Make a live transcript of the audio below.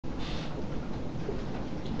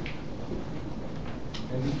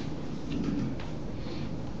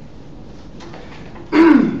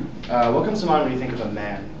What comes to mind when you think of a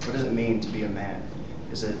man? What does it mean to be a man?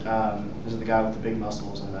 Is it the guy with the big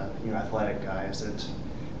muscles and the athletic guy? Is it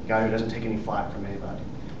the guy who doesn't take any flack from anybody?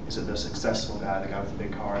 Is it the successful guy, the guy with the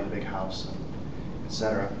big car and the big house,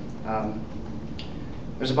 etc.?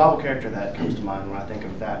 There's a Bible character that comes to mind when I think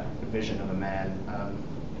of that vision of a man,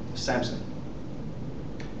 Samson.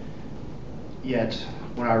 Yet,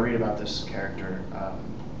 when I read about this character,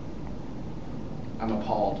 I'm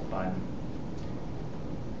appalled by him.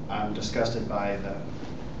 I'm disgusted by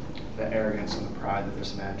the arrogance and the pride that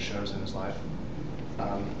this man shows in his life,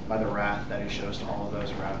 by the wrath that he shows to all of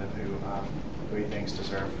those around him who he thinks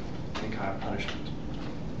deserve any kind of punishment.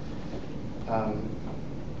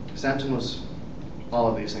 Samson was all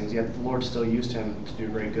of these things, yet the Lord still used him to do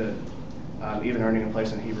great good, even earning a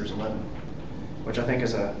place in Hebrews 11, which I think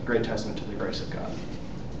is a great testament to the grace of God.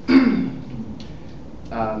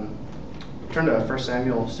 Turn to 1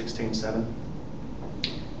 Samuel 16:7.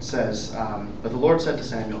 It says, "But the Lord said to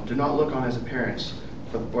Samuel, do not look on his appearance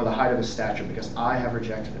or the height of his stature, because I have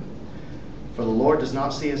rejected him. For the Lord does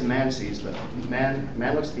not see as man sees, but man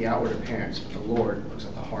looks at the outward appearance, but the Lord looks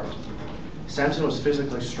at the heart." Samson was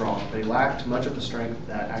physically strong, but he lacked much of the strength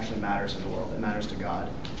that actually matters in the world, that matters to God.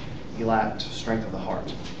 He lacked strength of the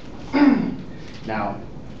heart. Now,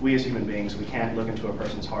 we as human beings, we can't look into a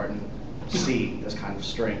person's heart and see this kind of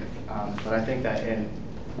strength, but I think that in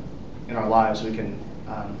our lives we can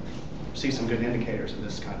see some good indicators of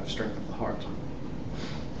this kind of strength of the heart.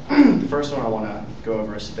 The first one I want to go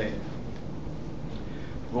over is faith.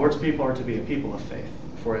 The Lord's people are to be a people of faith,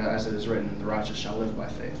 for as it is written, the righteous shall live by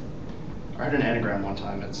faith. I heard an anagram one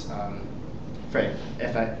time. It's faith,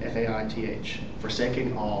 F-A-I-T-H,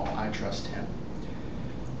 forsaking all, I trust him.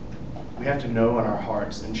 We have to know in our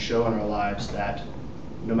hearts and show in our lives that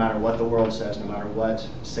no matter what the world says, no matter what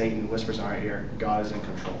Satan whispers in our ear, God is in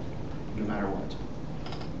control, no matter what.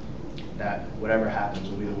 That whatever happens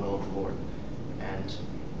will be the will of the Lord. And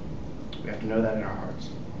we have to know that in our hearts.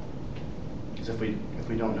 Because if we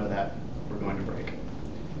don't know that, we're going to break.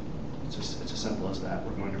 It's as simple as that.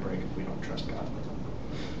 We're going to break if we don't trust God.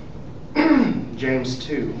 James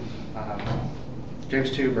 2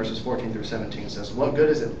 verses 14 through 17 says, What good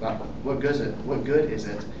is it,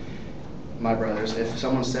 my brothers, if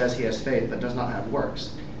someone says he has faith but does not have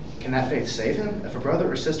works? Can that faith save him? If a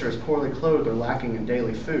brother or sister is poorly clothed or lacking in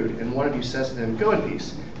daily food, and one of you says to them, Go in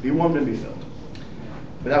peace, be warmed and be filled,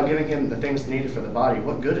 without giving him the things needed for the body,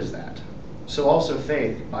 what good is that? So also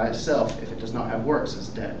faith by itself, if it does not have works, is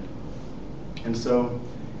dead. And so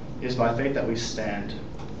it is by faith that we stand,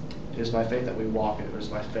 it is by faith that we walk, it is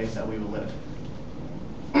by faith that we will live.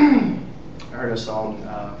 I heard a song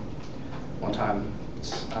one time.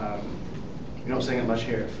 You don't sing it much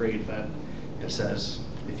here at Freed, but it says,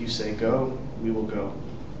 if you say go, we will go.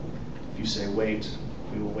 If you say wait,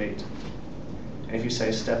 we will wait. And if you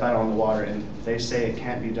say step out on the water and they say it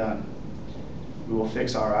can't be done, we will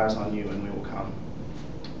fix our eyes on you and we will come.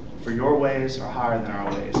 For your ways are higher than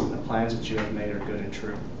our ways, and the plans that you have made are good and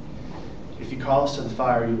true. If you call us to the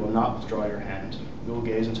fire, you will not withdraw your hand. We will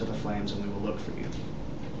gaze into the flames and we will look for you.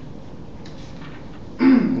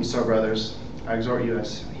 And so, brothers, I exhort you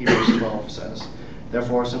as Hebrews 12 says,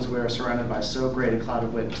 Therefore, since we are surrounded by so great a cloud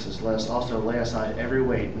of witnesses, let us also lay aside every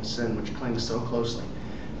weight and sin which clings so closely,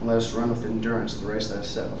 and let us run with endurance the race that is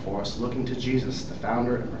set before us, looking to Jesus, the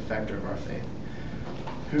founder and perfecter of our faith,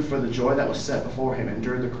 who for the joy that was set before him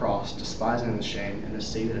endured the cross, despising the shame, and is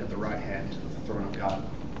seated at the right hand of the throne of God.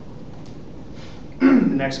 The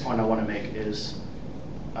next point I want to make is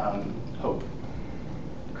hope.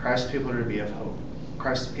 Christ's people are to be of hope.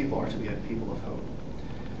 Christ's people are to be a people of hope.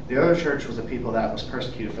 The other church was a people that was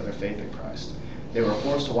persecuted for their faith in Christ. They were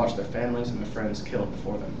forced to watch their families and their friends killed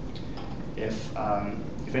before them. If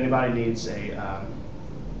anybody needs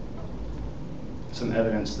some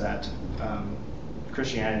evidence that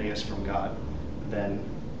Christianity is from God, then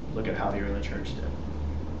look at how the early church did.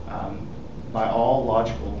 By all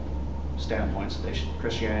logical standpoints,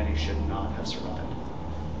 Christianity should not have survived.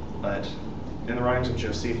 But in the writings of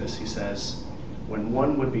Josephus, he says, when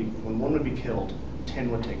one would be killed,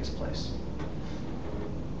 10 would take his place.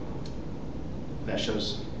 That's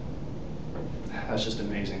just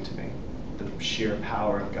amazing to me. The sheer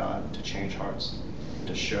power of God to change hearts, and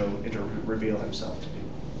to show and to reveal himself to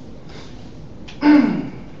people.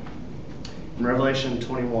 In Revelation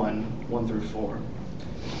 21, 1 through 4,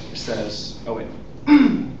 it says,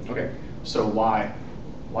 okay, so why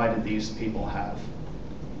did these people have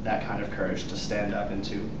that kind of courage to stand up and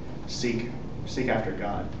to seek after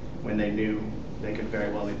God when they knew they could very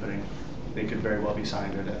well be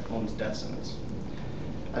signing their own death sentence?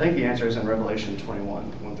 I think the answer is in Revelation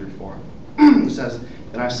 21, 1 through 4. It says,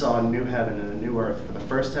 "Then I saw a new heaven and a new earth, for the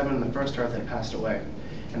first heaven and the first earth had passed away,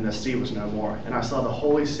 and the sea was no more. And I saw the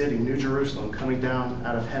holy city, New Jerusalem, coming down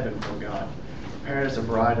out of heaven from God, prepared as a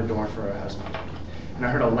bride adorned for her husband. And I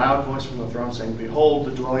heard a loud voice from the throne saying, Behold,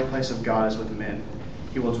 the dwelling place of God is with men.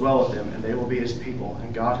 He will dwell with them, and they will be his people,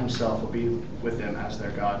 and God himself will be with them as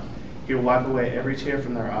their God. He will wipe away every tear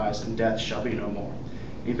from their eyes, and death shall be no more.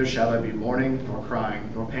 Neither shall there be mourning, nor crying,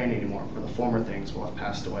 nor pain anymore, for the former things will have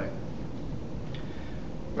passed away."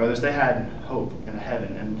 Brothers, they had hope in a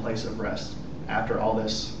heaven and a place of rest after all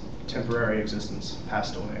this temporary existence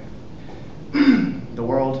passed away. The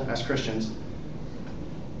world, as Christians,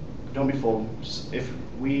 don't be fooled. If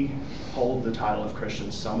we hold the title of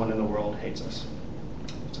Christians, someone in the world hates us.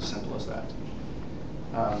 It's as simple as that.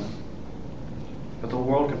 But the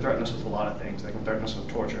world can threaten us with a lot of things. They can threaten us with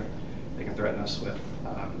torture. They can threaten us with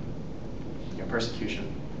persecution.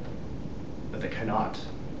 But they cannot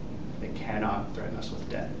threaten us with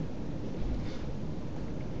death.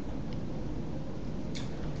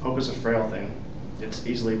 Hope is a frail thing. It's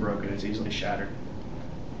easily broken. It's easily shattered.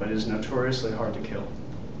 But it is notoriously hard to kill.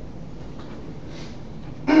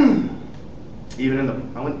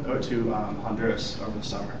 I went to Honduras over the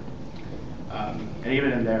summer, and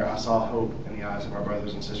even in there, I saw hope in the eyes of our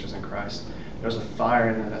brothers and sisters in Christ. There was a fire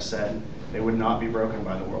in there that said they would not be broken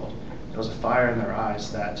by the world. There was a fire in their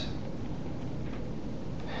eyes that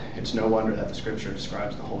it's no wonder that the Scripture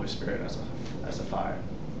describes the Holy Spirit as a fire.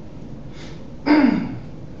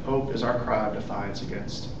 Hope is our cry of defiance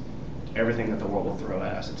against everything that the world will throw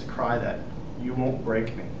at us. It's a cry that you won't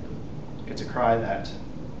break me. It's a cry that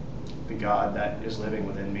the God that is living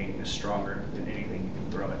within me is stronger than anything you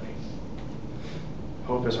can throw at me.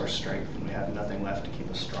 Hope is our strength, and we have nothing left to keep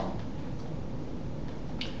us strong.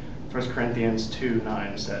 1 Corinthians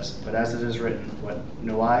 2:9 says, "But as it is written, what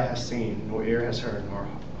no eye has seen, nor ear has heard, nor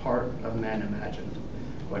heart of man imagined,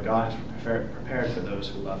 what God has prepared for those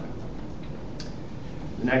who love him."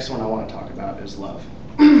 The next one I want to talk about is love.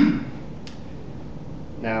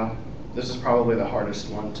 Now, this is probably the hardest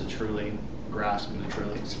one to truly grasp and to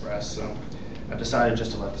truly express, so I've decided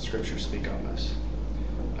just to let the Scripture speak on this.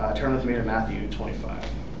 Turn with me to Matthew 25.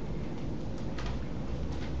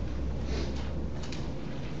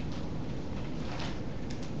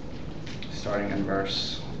 Starting in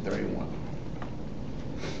verse 31.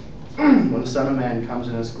 "When the Son of Man comes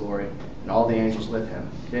in his glory, and all the angels with him,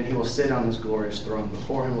 then he will sit on his glorious throne.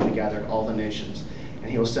 Before him will be gathered all the nations,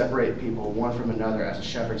 and he will separate people one from another as a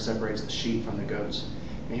shepherd separates the sheep from the goats.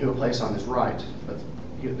 And he will place on his right,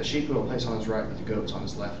 the sheep he will place on his right, but the goats on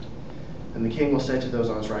his left. And the king will say to those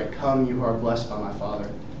on his right, Come, you who are blessed by my Father.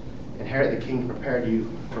 Inherit the kingdom prepared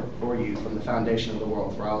for you from the foundation of the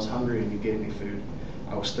world. For I was hungry, and you gave me food.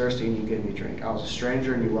 I was thirsty, and you gave me drink. I was a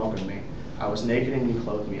stranger, and you welcomed me. I was naked, and you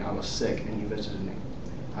clothed me. I was sick, and you visited me.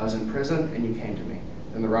 I was in prison, and you came to me.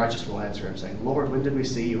 Then the righteous will answer him, saying, Lord, when did we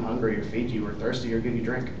see you hungry, or feed you, or thirsty, or give you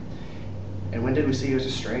drink? And when did we see you as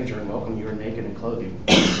a stranger, and welcome you, or naked, and clothe you?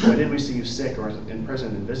 When did we see you sick, or in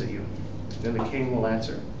prison, and visit you? Then the king will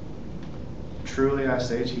answer, Truly I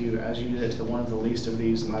say to you, as you did it to one of the least of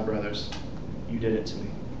these, my brothers, you did it to me."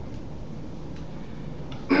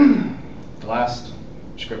 The last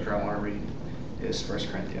scripture I want to read is 1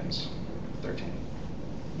 Corinthians 13.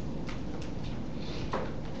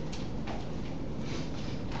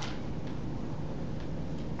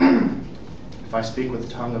 "If I speak with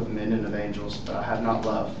the tongue of men and of angels, but I have not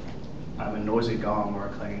love, I am a noisy gong or a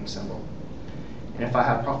clanging cymbal. And if I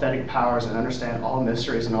have prophetic powers and understand all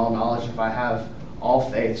mysteries and all knowledge, if I have all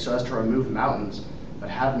faith so as to remove mountains, but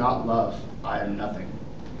have not love, I am nothing.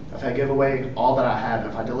 If I give away all that I have, and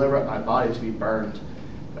if I deliver up my body to be burned,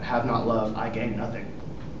 but have not love, I gain nothing.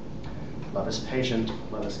 Love is patient,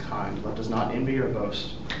 love is kind, love does not envy or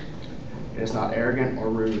boast. It is not arrogant or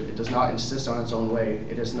rude, it does not insist on its own way,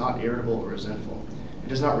 it is not irritable or resentful. It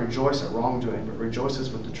does not rejoice at wrongdoing, but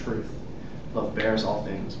rejoices with the truth. Love bears all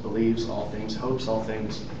things, believes all things, hopes all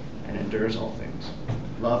things, and endures all things.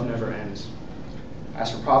 Love never ends.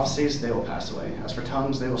 As for prophecies, they will pass away. As for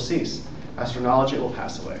tongues, they will cease. As for knowledge, it will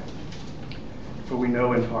pass away. For we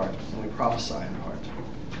know in part, and we prophesy in part.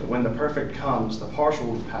 But when the perfect comes, the partial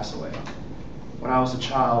will pass away. When I was a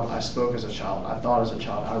child, I spoke as a child. I thought as a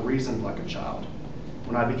child. I reasoned like a child.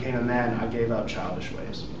 When I became a man, I gave up childish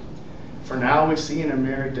ways. For now we see in a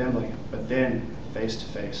mirror dimly, but then face to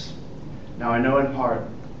face. Now I know in part,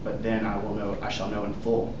 but then I shall know in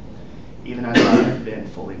full, even as I have been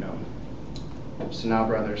fully known. So now,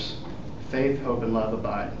 brothers, faith, hope, and love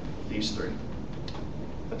abide, these three.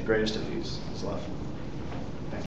 But the greatest of these is love."